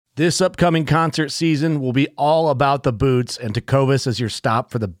This upcoming concert season will be all about the boots, and Tecovas is your stop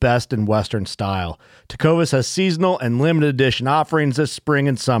for the best in Western style. Tecovas has seasonal and limited edition offerings this spring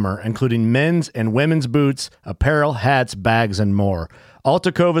and summer, including men's and women's boots, apparel, hats, bags, and more. All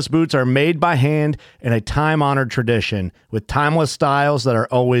Tecovas boots are made by hand in a time-honored tradition with timeless styles that are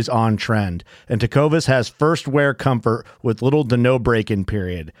always on trend. And Tecovas has first wear comfort with little to no break-in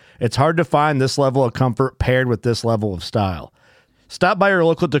period. It's hard to find this level of comfort paired with this level of style. Stop by your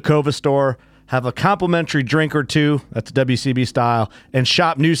local Tecovas store, have a complimentary drink or two, that's WCB style, and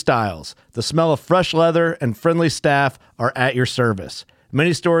shop new styles. The smell of fresh leather and friendly staff are at your service.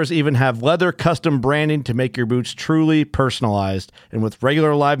 Many stores even have leather custom branding to make your boots truly personalized. And with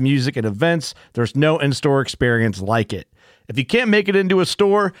regular live music and events, there's no in-store experience like it. If you can't make it into a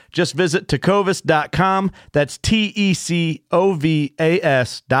store, just visit tecovas.com. That's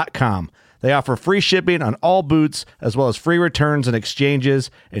TECOVAS.com. They offer free shipping on all boots, as well as free returns and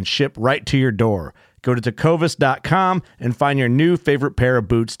exchanges, and ship right to your door. Go to tecovas.com and find your new favorite pair of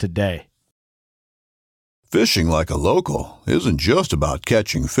boots today. Fishing like a local isn't just about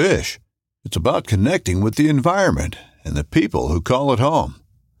catching fish. It's about connecting with the environment and the people who call it home.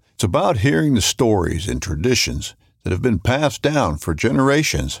 It's about hearing the stories and traditions that have been passed down for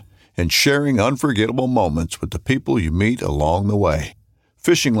generations and sharing unforgettable moments with the people you meet along the way.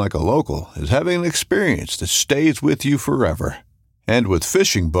 Fishing like a local is having an experience that stays with you forever. And with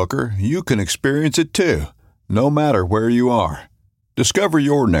Fishing Booker, you can experience it too, no matter where you are. Discover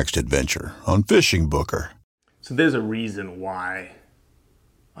your next adventure on Fishing Booker. So there's a reason why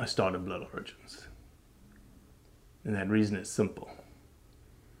I started Blood Origins. And that reason is simple.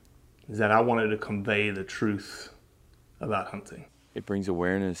 Is that I wanted to convey the truth about hunting. It brings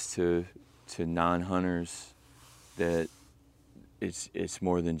awareness to non-hunters that it's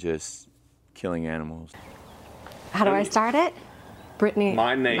more than just killing animals. How do I start it? Brittany.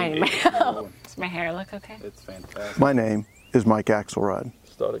 My name. Does my hair look okay? It's fantastic. My name is Mike Axelrod.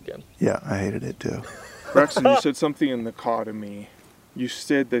 Start again. Yeah, I hated it too. Braxton, you said something in the car to me. You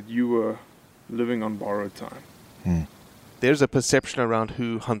said that you were living on borrowed time. There's a perception around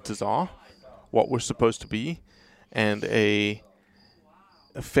who hunters are, what we're supposed to be, and a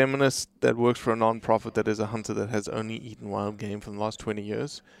feminist that works for a non-profit that is a hunter that has only eaten wild game for the last 20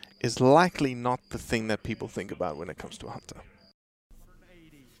 years is likely not the thing that people think about when it comes to a hunter.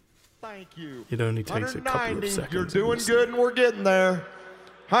 Thank you. It only takes a couple of seconds. You're doing good and we're getting there.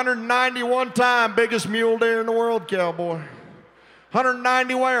 191 time, biggest mule deer in the world, cowboy.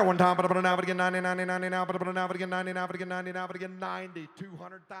 190 where? One time, but now, but again, 90, 90, 90 now, but now, but again, 90 now, but again, 90 now, but again, 90,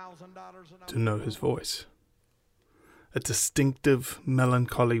 $200,000. To know his voice. A distinctive,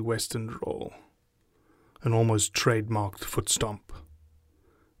 melancholy western drawl. An almost trademarked foot stomp.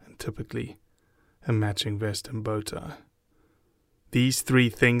 And typically, a matching vest and bow tie. These three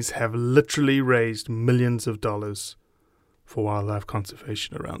things have literally raised millions of dollars for wildlife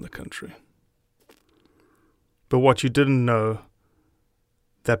conservation around the country. But what you didn't know,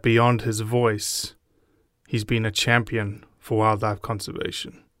 that beyond his voice, he's been a champion for wildlife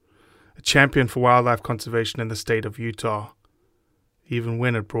conservation. A champion for wildlife conservation in the state of Utah, even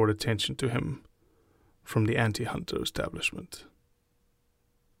when it brought attention to him from the anti-hunter establishment.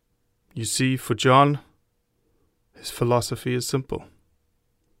 You see, for John, his philosophy is simple.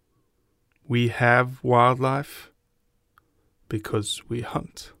 We have wildlife because we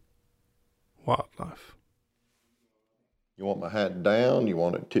hunt wildlife. You want my hat down? You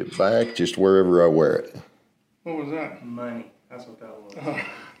want it tipped back? Just wherever I wear it. What was that? Money. That's what that was.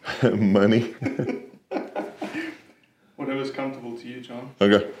 Money? Whatever's comfortable to you, John.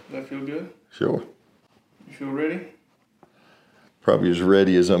 Okay. Does that feel good? Sure. You feel ready? Probably as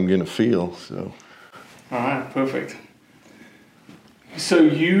ready as I'm going to feel, so. All right, perfect. So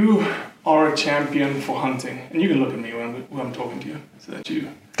you are a champion for hunting, and you can look at me when I'm talking to you, so that you...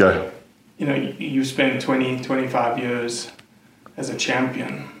 Okay. You know, you spent 20, 25 years as a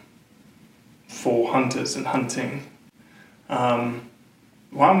champion for hunters and hunting.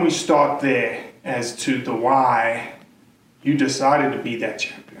 Why don't we start there as to the why you decided to be that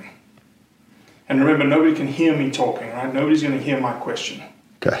champion? And remember, nobody can hear me talking, right? Nobody's going to hear my question.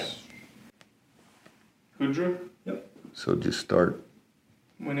 Okay. Good, Drew? Yep. So just start.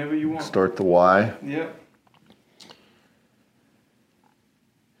 Whenever you want. Start the why. Yep.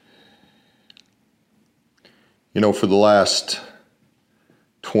 You know, for the last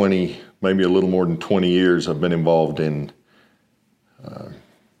 20, maybe a little more than 20 years, I've been involved in,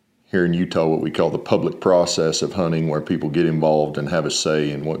 here in Utah, what we call the public process of hunting, where people get involved and have a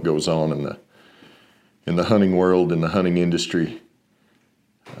say in what goes on in the hunting world, in the hunting industry,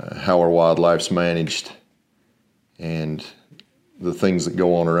 how our wildlife's managed. And the things that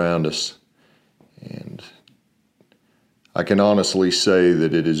go on around us. And I can honestly say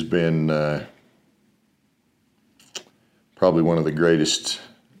that it has been probably one of the greatest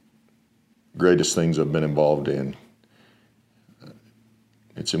things I've been involved in.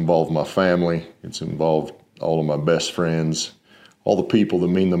 It's involved my family. It's involved all of my best friends. All the people that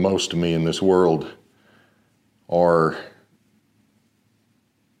mean the most to me in this world are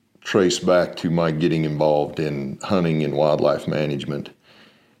traced back to my getting involved in hunting and wildlife management.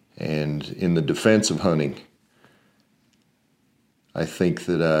 And in the defense of hunting, I think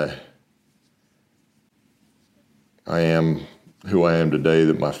that I am who I am today,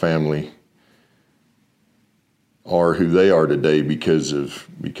 that my family are who they are today because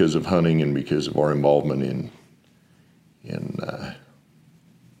of hunting and because of our involvement in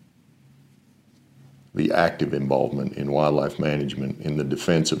the active involvement in wildlife management, in the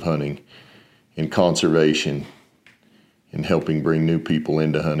defense of hunting, in conservation, in helping bring new people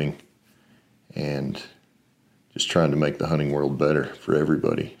into hunting, and just trying to make the hunting world better for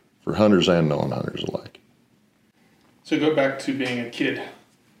everybody, for hunters and non-hunters alike. So go back to being a kid.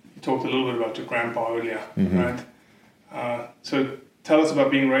 You talked a little bit about your grandpa earlier, right? So tell us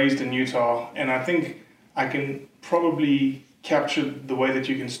about being raised in Utah, and I think I can probably capture the way that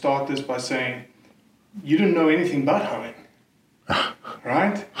you can start this by saying, you didn't know anything about hunting,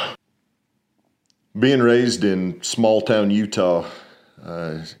 right? Being raised in small town Utah,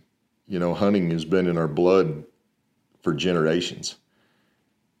 hunting has been in our blood for generations.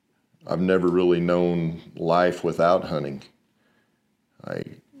 I've never really known life without hunting. I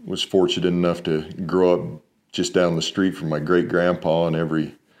was fortunate enough to grow up just down the street from my great-grandpa, and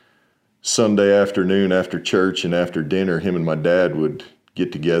every Sunday afternoon after church and after dinner, him and my dad would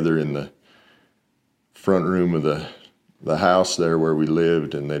get together in the front room of the house there where we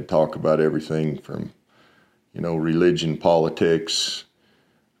lived, and they'd talk about everything from, religion, politics,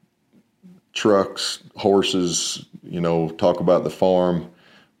 trucks, horses, talk about the farm.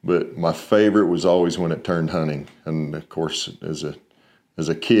 But my favorite was always when it turned hunting. And of course, as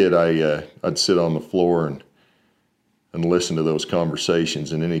a kid, I'd sit on the floor and listen to those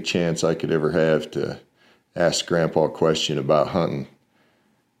conversations, and any chance I could ever have to ask Grandpa a question about hunting,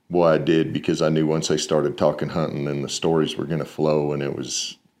 boy, I did, because I knew once they started talking hunting, then the stories were going to flow, and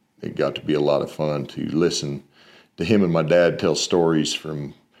it got to be a lot of fun to listen to him and my dad tell stories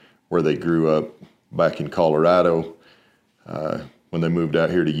from where they grew up back in Colorado, when they moved out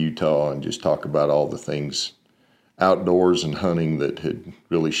here to Utah, and just talk about all the things outdoors and hunting that had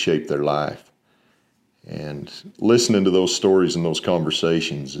really shaped their life. And listening to those stories and those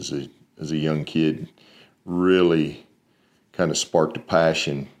conversations as a young kid really kind of sparked a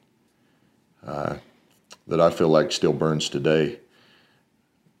passion that I feel like still burns today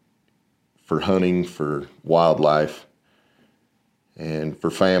for hunting, for wildlife, and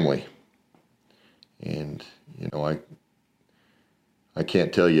for family. And I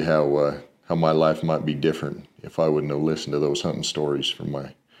can't tell you how my life might be different if I wouldn't have listened to those hunting stories from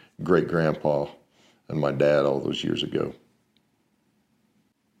my great-grandpa and my dad all those years ago.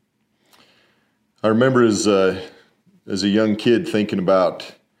 I remember as a young kid thinking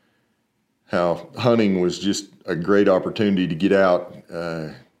about how hunting was just a great opportunity to get out,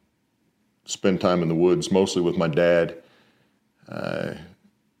 spend time in the woods, mostly with my dad,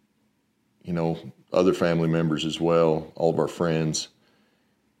 other family members as well, all of our friends,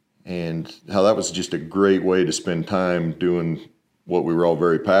 and how that was just a great way to spend time doing what we were all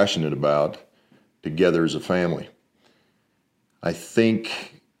very passionate about together as a family. I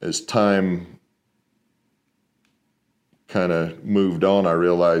think as time kind of moved on, I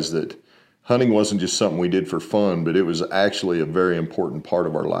realized that hunting wasn't just something we did for fun, but it was actually a very important part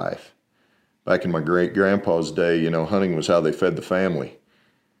of our life. Back in my great-grandpa's day, hunting was how they fed the family.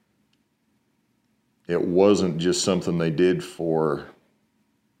 It wasn't just something they did for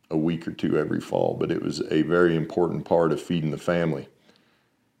a week or two every fall, but it was a very important part of feeding the family.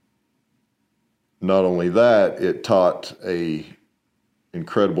 Not only that, it taught a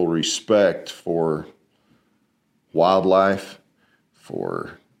incredible respect for wildlife,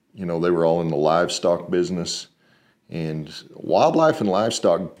 for, they were all in the livestock business. And wildlife and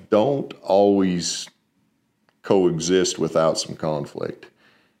livestock don't always coexist without some conflict.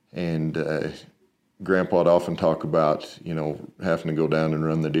 And Grandpa would often talk about, having to go down and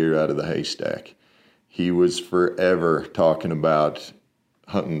run the deer out of the haystack. He was forever talking about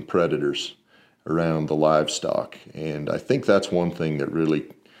hunting predators around the livestock. And I think that's one thing that really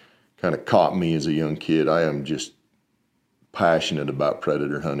kind of caught me as a young kid. I am just passionate about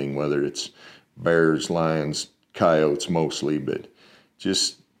predator hunting, whether it's bears, lions, coyotes mostly, but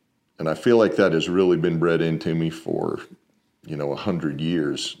and I feel like that has really been bred into me for 100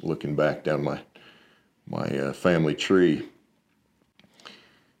 years, looking back down my family tree.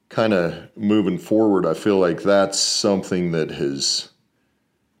 Kind of moving forward, I feel like that's something that has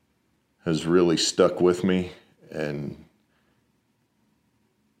really stuck with me. And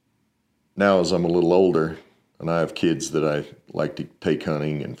now as I'm a little older, and I have kids that I like to take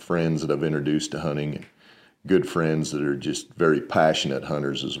hunting, and friends that I've introduced to hunting, and good friends that are just very passionate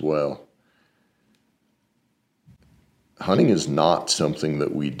hunters as well. Hunting is not something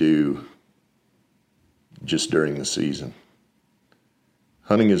that we do just during the season.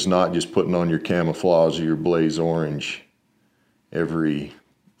 Hunting is not just putting on your camouflage or your blaze orange every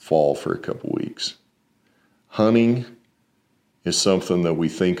fall for a couple weeks. Hunting is something that we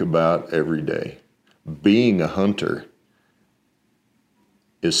think about every day. Being a hunter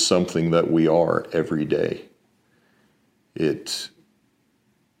is something that we are every day. It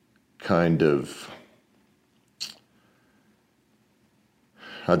kind of,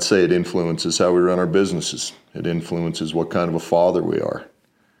 I'd say it influences how we run our businesses. It influences what kind of a father we are,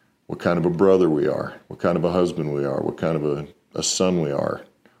 what kind of a brother we are, what kind of a husband we are, what kind of a son we are,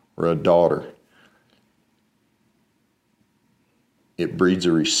 or a daughter. It breeds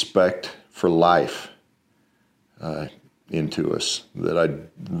a respect for life into us that I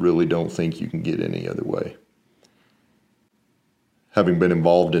really don't think you can get any other way. Having been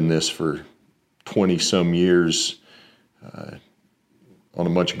involved in this for 20-some years, on a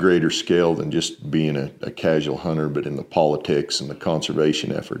much greater scale than just being a casual hunter, but in the politics and the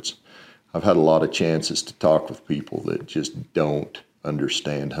conservation efforts, I've had a lot of chances to talk with people that just don't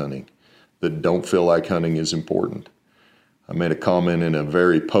understand hunting, that don't feel like hunting is important. I made a comment in a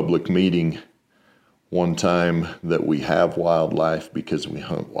very public meeting one time that we have wildlife because we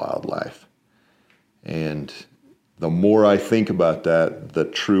hunt wildlife. And the more I think about that, the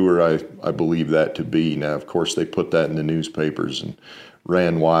truer I believe that to be. Now, of course, they put that in the newspapers and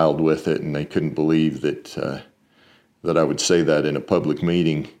ran wild with it, and they couldn't believe that I would say that in a public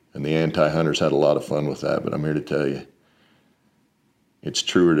meeting, and the anti-hunters had a lot of fun with that. But I'm here to tell you, it's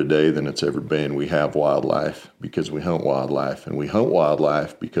truer today than it's ever been. We have wildlife because we hunt wildlife, and we hunt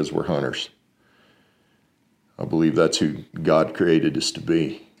wildlife because we're hunters. I believe that's who God created us to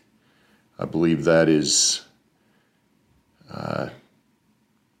be. I believe that is,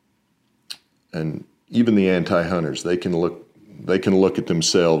 and even the anti-hunters, they can look at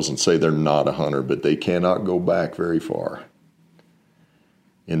themselves and say they're not a hunter, but they cannot go back very far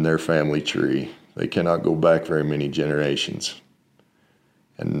in their family tree. They cannot go back very many generations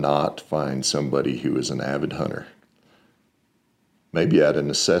and not find somebody who is an avid hunter. Maybe out of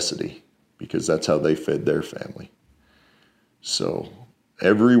necessity, because that's how they fed their family. So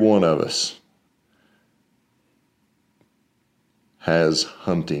every one of us has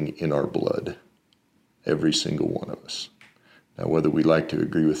hunting in our blood. Every single one of us. Now, whether we like to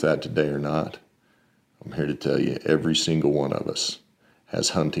agree with that today or not, I'm here to tell you, every single one of us has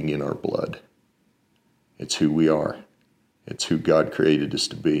hunting in our blood. It's who we are. It's who God created us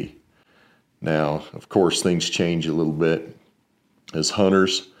to be. Now, of course, things change a little bit. As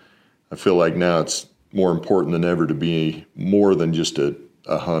hunters, I feel like now it's more important than ever to be more than just a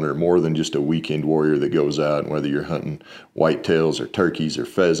hunter, more than just a weekend warrior that goes out, and whether you're hunting whitetails or turkeys or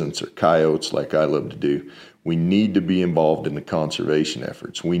pheasants or coyotes like I love to do, we need to be involved in the conservation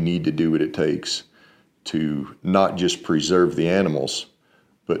efforts. We need to do what it takes to not just preserve the animals,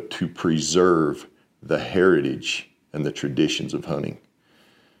 but to preserve the heritage and the traditions of hunting.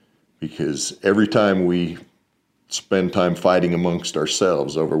 Because every time we spend time fighting amongst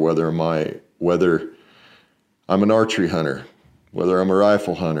ourselves over whether I'm an archery hunter, whether I'm a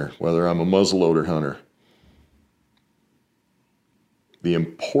rifle hunter, whether I'm a muzzleloader hunter, the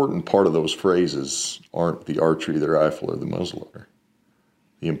important part of those phrases aren't the archery, the rifle, or the muzzleloader.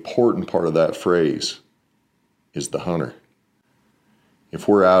 The important part of that phrase is the hunter. If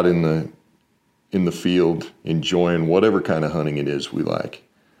we're out in the field enjoying whatever kind of hunting it is we like,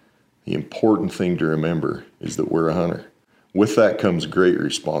 the important thing to remember is that we're a hunter. With that comes great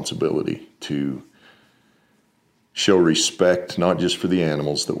responsibility to show respect, not just for the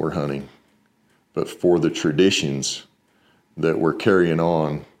animals that we're hunting, but for the traditions that we're carrying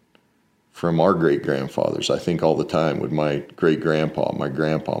on from our great-grandfathers. I think all the time, would my great-grandpa, my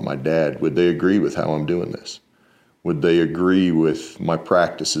grandpa, my dad, would they agree with how I'm doing this? Would they agree with my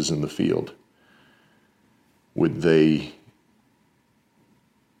practices in the field? Would they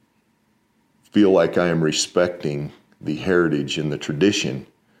feel like I am respecting the heritage and the tradition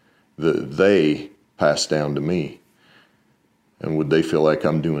that they passed down to me? And would they feel like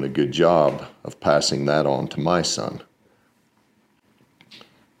I'm doing a good job of passing that on to my son?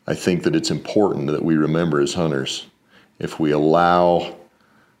 I think that it's important that we remember as hunters, if we allow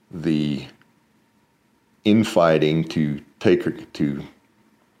the infighting to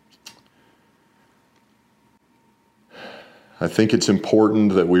I think it's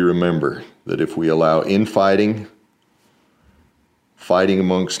important that we remember that if we allow infighting, fighting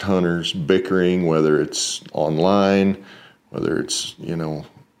amongst hunters, bickering, whether it's online, whether it's,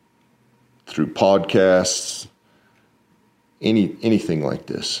 through podcasts, anything like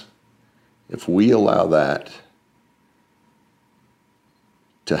this, if we allow that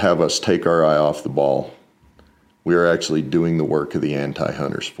to have us take our eye off the ball, we are actually doing the work of the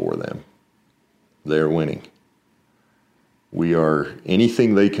anti-hunters for them. They're winning.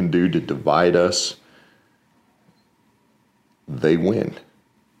 Anything they can do to divide us, they win.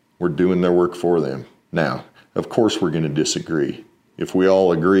 We're doing their work for them. Now, of course we're going to disagree. If we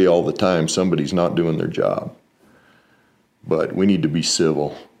all agree all the time, somebody's not doing their job. But we need to be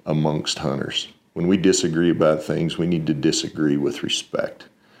civil amongst hunters. When we disagree about things, we need to disagree with respect.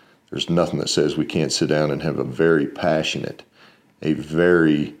 There's nothing that says we can't sit down and have a very passionate, a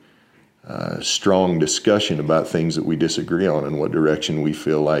very strong discussion about things that we disagree on and what direction we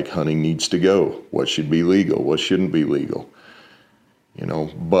feel like hunting needs to go, what should be legal, what shouldn't be legal.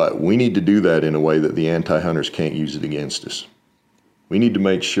 But we need to do that in a way that the anti-hunters can't use it against us. We need to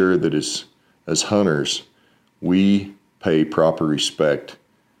make sure that as hunters, we pay proper respect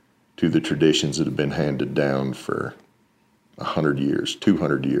to the traditions that have been handed down for 100 years,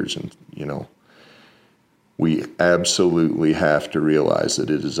 200 years, and we absolutely have to realize that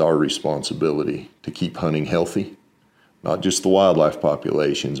it is our responsibility to keep hunting healthy, not just the wildlife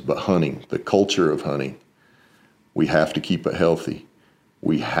populations, but hunting, the culture of hunting. We have to keep it healthy.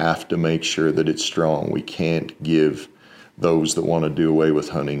 We have to make sure that it's strong. We can't give those that want to do away with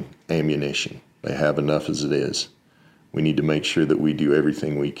hunting ammunition. They have enough as it is. We need to make sure that we do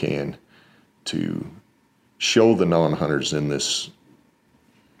everything we can to show the non-hunters in this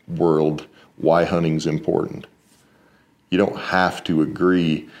world why hunting's important. You don't have to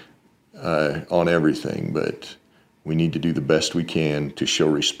agree on everything, but we need to do the best we can to show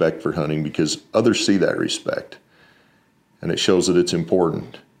respect for hunting because others see that respect, and it shows that it's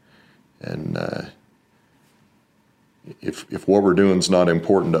important. And if what we're doing is not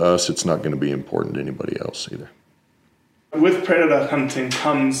important to us, it's not going to be important to anybody else either. With predator hunting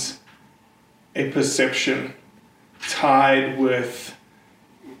comes a perception tied with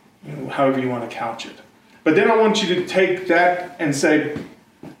however you want to couch it. But then I want you to take that and say,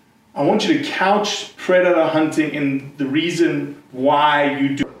 I want you to couch predator hunting in the reason why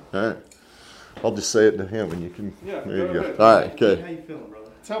you do it. All right. I'll just say it to him and you can, Yeah, there you go. ahead. All right, okay. How you feeling, brother?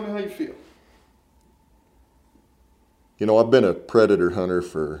 Tell me how you feel. I've been a predator hunter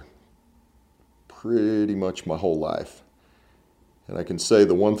for pretty much my whole life. And I can say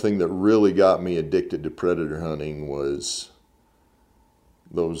the one thing that really got me addicted to predator hunting was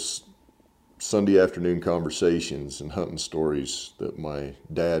those Sunday afternoon conversations and hunting stories that my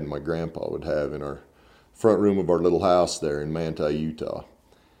dad and my grandpa would have in our front room of our little house there in Manti, Utah.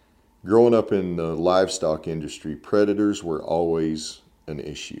 Growing up in the livestock industry, predators were always an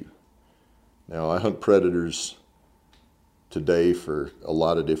issue. Now, I hunt predators today for a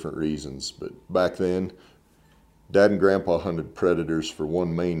lot of different reasons, but back then, Dad and Grandpa hunted predators for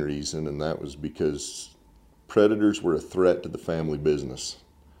one main reason, and that was because predators were a threat to the family business.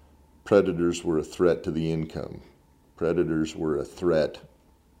 Predators were a threat to the income. Predators were a threat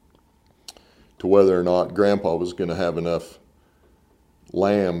to whether or not Grandpa was going to have enough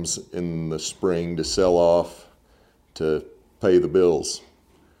lambs in the spring to sell off to pay the bills.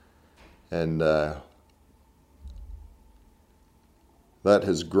 And that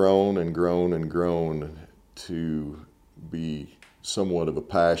has grown and grown and grown to be somewhat of a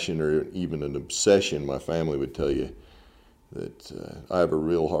passion or even an obsession. My family would tell you that I have a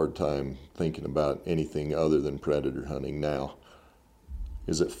real hard time thinking about anything other than predator hunting now.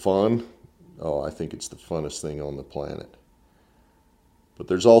 Is it fun? Oh, I think it's the funnest thing on the planet. But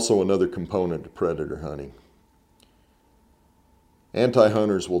there's also another component to predator hunting.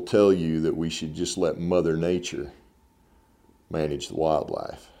 Anti-hunters will tell you that we should just let Mother Nature manage the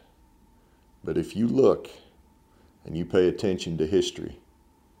wildlife. But if you look and you pay attention to history,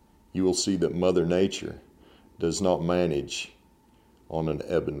 you will see that Mother Nature does not manage on an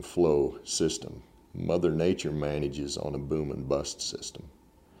ebb and flow system. Mother Nature manages on a boom and bust system.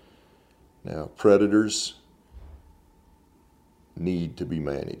 Now, predators need to be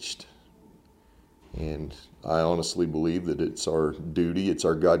managed. And I honestly believe that it's our duty, it's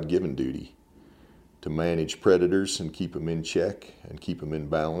our God-given duty to manage predators and keep them in check and keep them in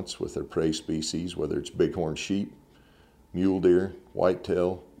balance with their prey species, whether it's bighorn sheep, mule deer,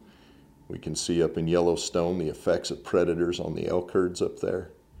 whitetail. We can see up in Yellowstone the effects of predators on the elk herds up there.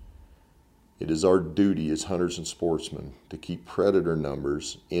 It is our duty as hunters and sportsmen to keep predator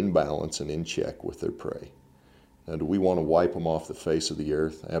numbers in balance and in check with their prey. Now, do we want to wipe them off the face of the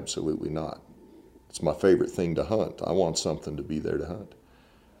earth? Absolutely not. It's my favorite thing to hunt. I want something to be there to hunt.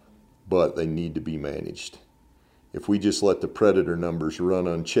 But they need to be managed. If we just let the predator numbers run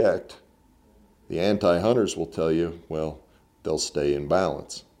unchecked, the anti-hunters will tell you, well, they'll stay in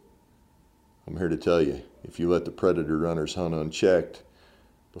balance. I'm here to tell you, if you let the predator runners hunt unchecked,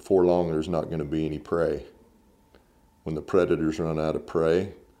 before long there's not going to be any prey. When the predators run out of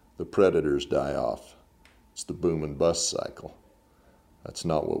prey, the predators die off. It's the boom and bust cycle. That's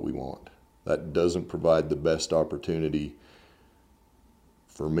not what we want. That doesn't provide the best opportunity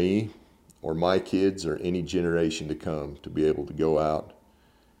for me or my kids or any generation to come to be able to go out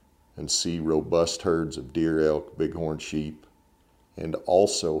and see robust herds of deer, elk, bighorn sheep, and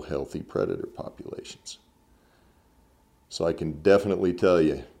also healthy predator populations. So I can definitely tell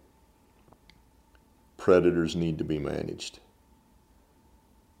you, predators need to be managed.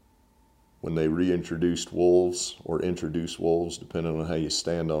 When they reintroduced wolves or introduced wolves, depending on how you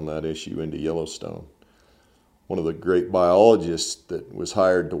stand on that issue, into Yellowstone, one of the great biologists that was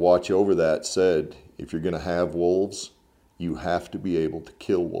hired to watch over that said, if you're going to have wolves, you have to be able to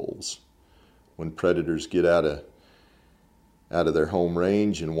kill wolves. When predators get out of their home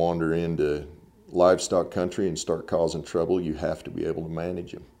range and wander into livestock country and start causing trouble, you have to be able to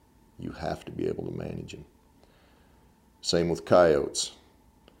manage them. You have to be able to manage them. Same with coyotes.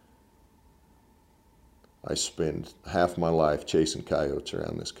 I spend half my life chasing coyotes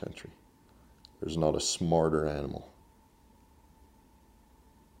around this country. There's not a smarter animal.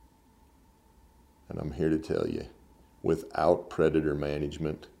 And I'm here to tell you, without predator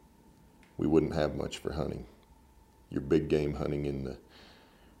management, we wouldn't have much for hunting. Your big game hunting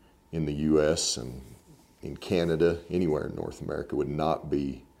in the U.S. and in Canada, anywhere in North America, would not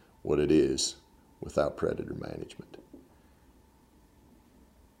be what it is without predator management.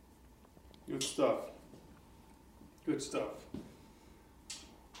 Good stuff. Good stuff.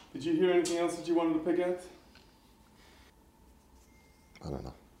 Did you hear anything else that you wanted to pick at? I don't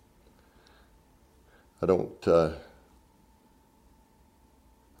know. I don't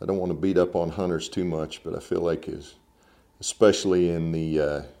want to beat up on hunters too much, but I feel like especially in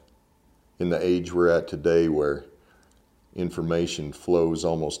the age we're at today, where information flows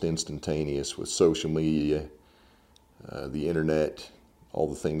almost instantaneous with social media, the internet, all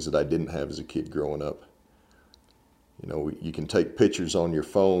the things that I didn't have as a kid growing up. You know, you can take pictures on your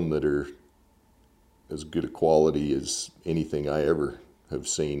phone that are as good a quality as anything I ever have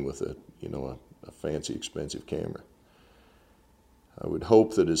seen with a fancy, expensive camera. I would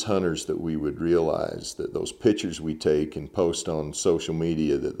hope that as hunters that we would realize that those pictures we take and post on social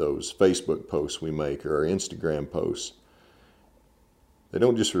media, that those Facebook posts we make or our Instagram posts, they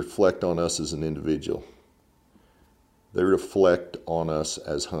don't just reflect on us as an individual. They reflect on us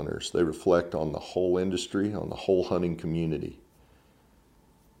as hunters. They reflect on the whole industry, on the whole hunting community.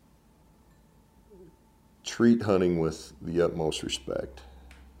 Treat hunting with the utmost respect.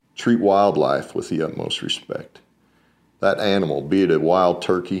 Treat wildlife with the utmost respect. That animal, be it a wild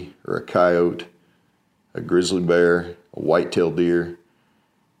turkey or a coyote, a grizzly bear, a white-tailed deer,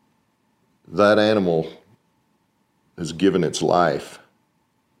 that animal has given its life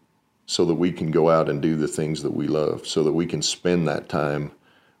so that we can go out and do the things that we love, so that we can spend that time,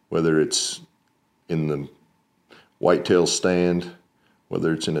 whether it's in the whitetail stand,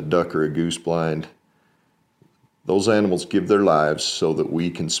 whether it's in a duck or a goose blind. Those animals give their lives so that we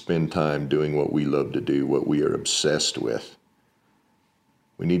can spend time doing what we love to do, what we are obsessed with.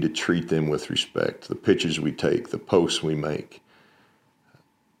 We need to treat them with respect. The pictures we take, the posts we make,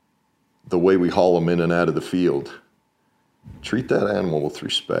 the way we haul them in and out of the field. Treat that animal with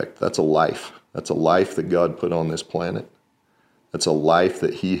respect. That's a life. That's a life that God put on this planet. That's a life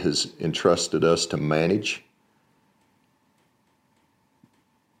that He has entrusted us to manage.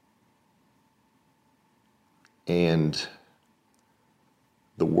 And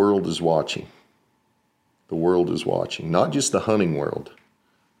the world is watching. The world is watching. Not just the hunting world,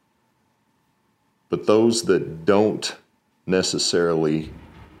 but those that don't necessarily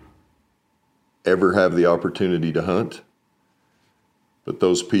ever have the opportunity to hunt, but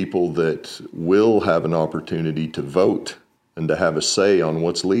those people that will have an opportunity to vote and to have a say on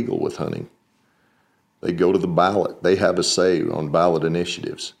what's legal with hunting. They go to the ballot. They have a say on ballot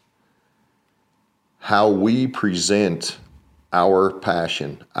initiatives. How we present our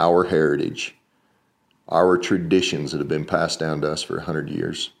passion, our heritage, our traditions that have been passed down to us for 100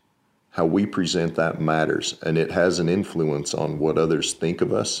 years, how we present that matters, and it has an influence on what others think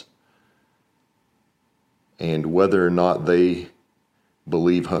of us and whether or not they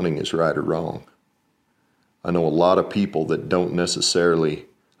believe hunting is right or wrong. I know a lot of people that don't necessarily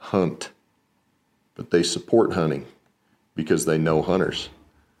hunt, but they support hunting because they know hunters,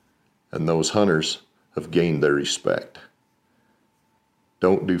 and those hunters have gained their respect.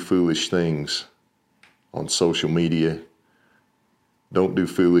 Don't do foolish things on social media. Don't do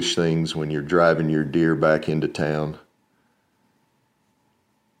foolish things when you're driving your deer back into town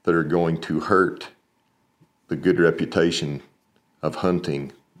that are going to hurt the good reputation of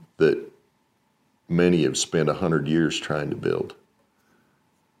hunting that many have spent 100 years trying to build.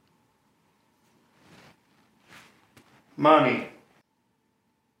 Money.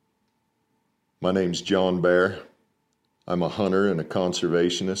 My name's John Bair. I'm a hunter and a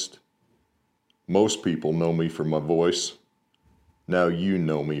conservationist. Most people know me for my voice. Now you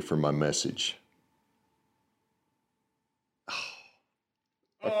know me for my message.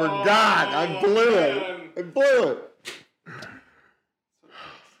 I forgot. I blew it. I blew it.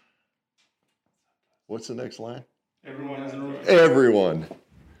 What's the next line? Everyone has their own. Everyone.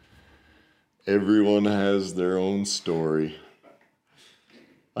 Everyone has their own story.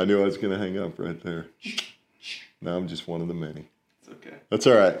 I knew I was going to hang up right there. Now I'm just one of the many. It's okay. That's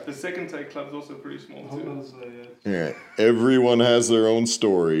all right. The second take club's also pretty small too. Yeah. Everyone has their own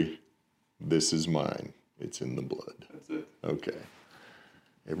story. This is mine. It's in the blood. That's it. Okay.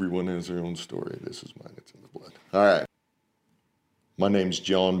 Everyone has their own story. This is mine. It's in the blood. All right. My name's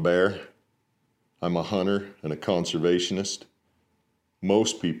John Bair. I'm a hunter and a conservationist.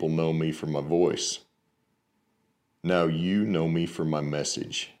 Most people know me for my voice. Now you know me for my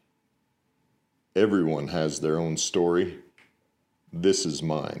message. Everyone has their own story. This is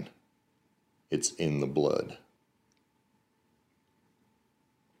mine. It's in the blood.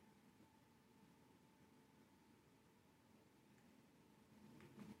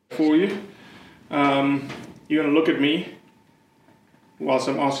 For you, you're going to look at me whilst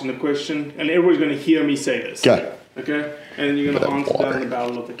I'm asking the question, and everybody's going to hear me say this. Okay. Okay? And then you're going to Bit of answer water. down the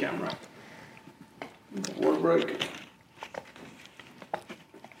barrel of the camera. Water break.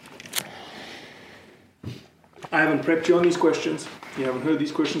 I haven't prepped you on these questions. You haven't heard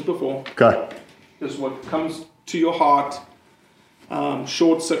these questions before. Okay. This is what comes to your heart.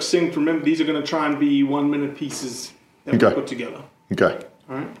 Short, succinct. Remember, these are going to try and be 1 minute pieces that we Okay. put together. Okay.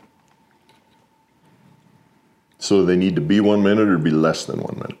 All right? So they need to be 1 minute or be less than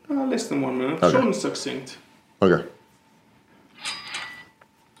 1 minute? Less than 1 minute. Okay. Short and succinct. Okay.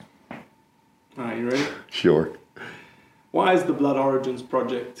 All right, you ready? Sure. Why is the Blood Origins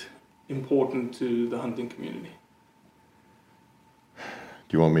project important to the hunting community?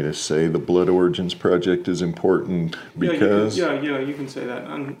 Do you want me to say the Blood Origins Project is important because? Yeah, you can say that,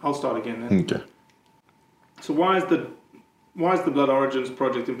 and I'll start again then. Okay. So why is the Blood Origins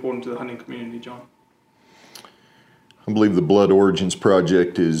project important to the hunting community, John? I believe the Blood Origins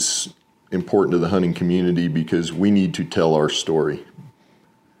Project is important to the hunting community because we need to tell our story.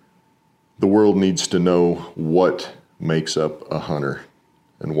 The world needs to know what makes up a hunter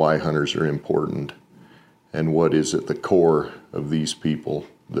and why hunters are important and what is at the core of these people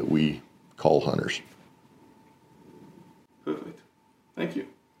that we call hunters. Perfect. Thank you.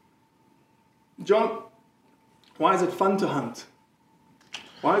 John, why is it fun to hunt?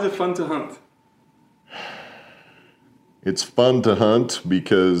 Why is it fun to hunt? It's fun to hunt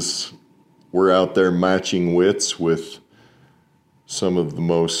because we're out there matching wits with some of the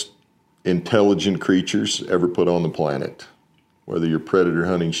most intelligent creatures ever put on the planet. Whether you're predator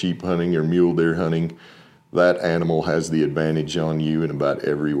hunting, sheep hunting, or mule deer hunting, that animal has the advantage on you in about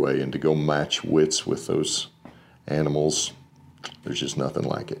every way. And to go match wits with those animals, there's just nothing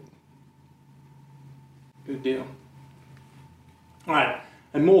like it. Good deal. All right.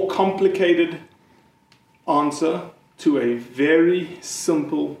 A more complicated answer to a very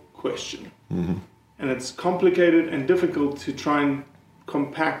simple question. Mm-hmm. And it's complicated and difficult to try and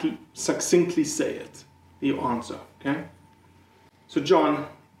compactly, succinctly say it, the answer, okay? So John,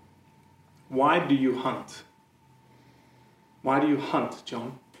 why do you hunt? Why do you hunt,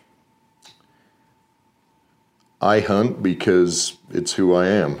 John? I hunt because it's who I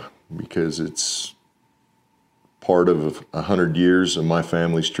am, because it's part of 100 years of my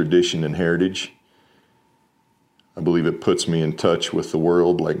family's tradition and heritage. I believe it puts me in touch with the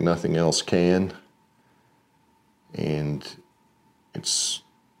world like nothing else can. And it's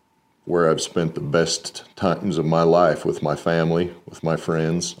where I've spent the best times of my life with my family, with my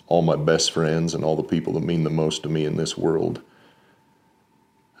friends, all my best friends, and all the people that mean the most to me in this world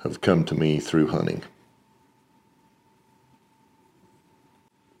have come to me through hunting.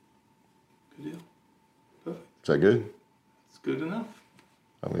 Good deal. Perfect. Is that good? It's good enough.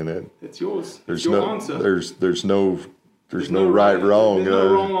 I mean, it's yours. There's it's your no answer. there's no right wrong. There's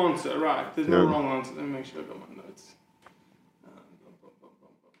no wrong answer. Right. There's no wrong answer. Let me make sure I got my notes.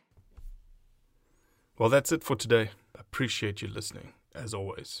 Well, that's it for today. I appreciate you listening, as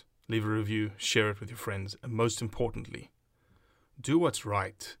always. Leave a review, share it with your friends, and most importantly, do what's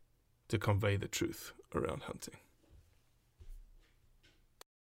right to convey the truth around hunting.